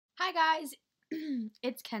Hi guys,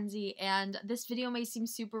 it's Kenzie, and this video may seem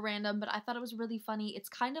super random, but I thought it was really funny. It's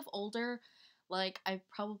kind of older, like I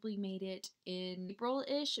probably made it in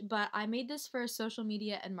April-ish, but I made this for a social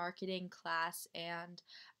media and marketing class, and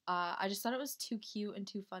I just thought it was too cute and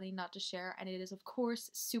too funny not to share, and it is of course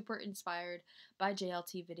super inspired by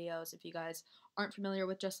JLT videos. If you guys aren't familiar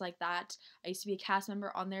with Just Like That, I used to be a cast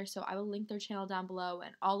member on there, so I will link their channel down below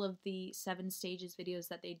and all of the 7 stages videos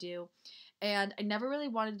that they do. And I never really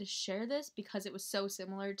wanted to share this because it was so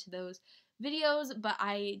similar to those videos, but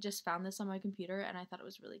I just found this on my computer and I thought it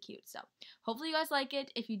was really cute. So hopefully you guys like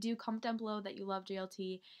it. If you do, comment down below that you love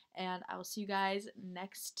JLT, and I will see you guys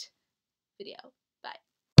next video. Bye.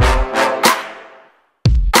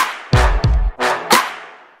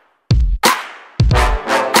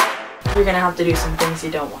 You're gonna have to do some things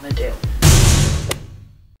you don't want to do.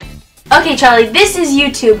 Okay, Charlie, this is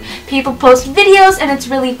YouTube. People post videos and it's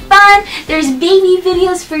really fun. There's baby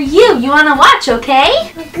videos for you. You want to watch,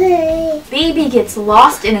 okay? Okay. Baby gets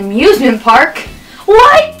lost in amusement park.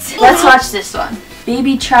 What? Let's watch this one.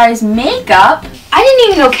 Baby tries makeup. I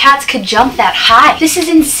didn't even know cats could jump that high. This is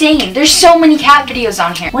insane. There's so many cat videos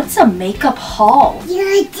on here. What's a makeup haul? Yeah,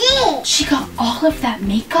 I did. She got all of that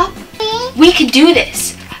makeup? We could do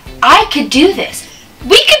this. I could do this.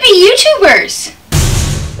 We could be YouTubers.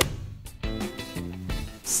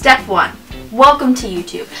 Step 1, welcome to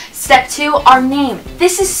YouTube. Step 2, our name.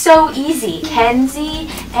 This is so easy. Kenzie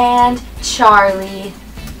and Charlie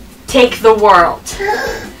take the world.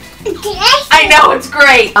 I know, it's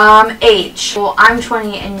great. Age. Well, I'm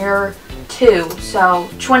 20 and you're 2, so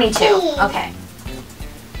 22. Okay.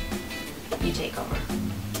 You take over.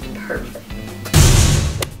 Perfect.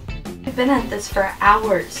 I've been at this for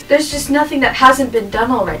hours. There's just nothing that hasn't been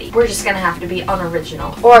done already. We're just gonna have to be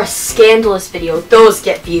unoriginal. Or a scandalous video. Those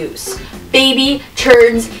get views. Baby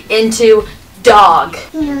turns into dog.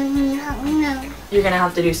 No. You're gonna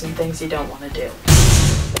have to do some things you don't want to do.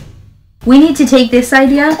 We need to take this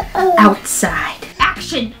idea outside.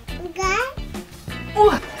 Action! Okay.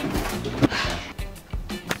 Ooh.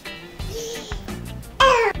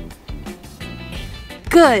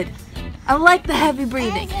 Good. I like the heavy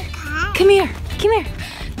breathing. Come here, come here.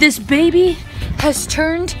 This baby has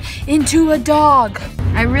turned into a dog.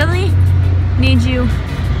 I really need you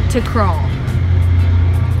to crawl.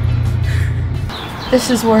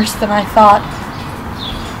 This is worse than I thought.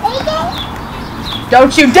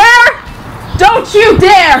 Don't you dare! Don't you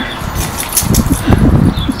dare!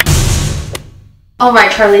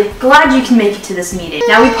 Alright, Charlie, glad you can make it to this meeting.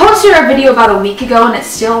 Now, we posted our video about a week ago and it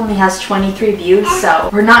still only has 23 views, so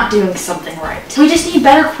we're not doing something right. We just need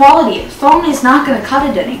better quality. The phone is not going to cut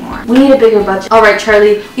it anymore. We need a bigger budget. Alright,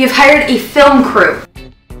 Charlie, we have hired a film crew.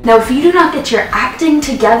 Now, if you do not get your acting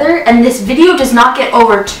together and this video does not get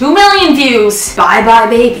over 2 million views, bye-bye,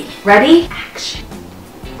 baby. Ready? Action.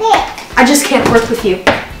 I just can't work with you.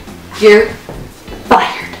 You're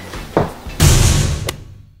fired.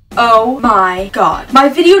 Oh my god. My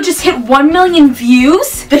video just hit 1 million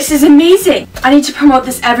views? This is amazing. I need to promote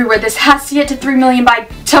this everywhere. This has to get to 3 million by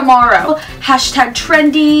tomorrow. Hashtag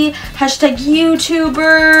trendy. Hashtag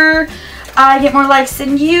YouTuber. I get more likes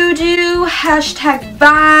than you do. Hashtag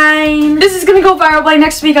Vine. This is gonna go viral by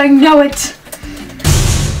next week. I know it.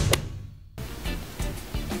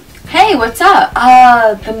 Hey, what's up?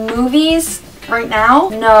 The movies? Right now?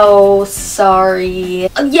 No, sorry.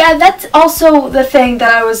 Yeah, that's also the thing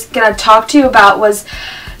that I was gonna talk to you about was,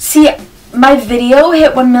 see, my video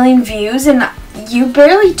hit 1 million views and you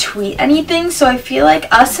barely tweet anything, so I feel like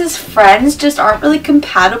us as friends just aren't really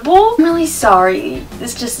compatible. I'm really sorry.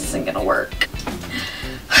 This just isn't gonna work.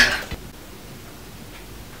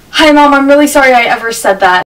 Hi, Mom, I'm really sorry I ever said that.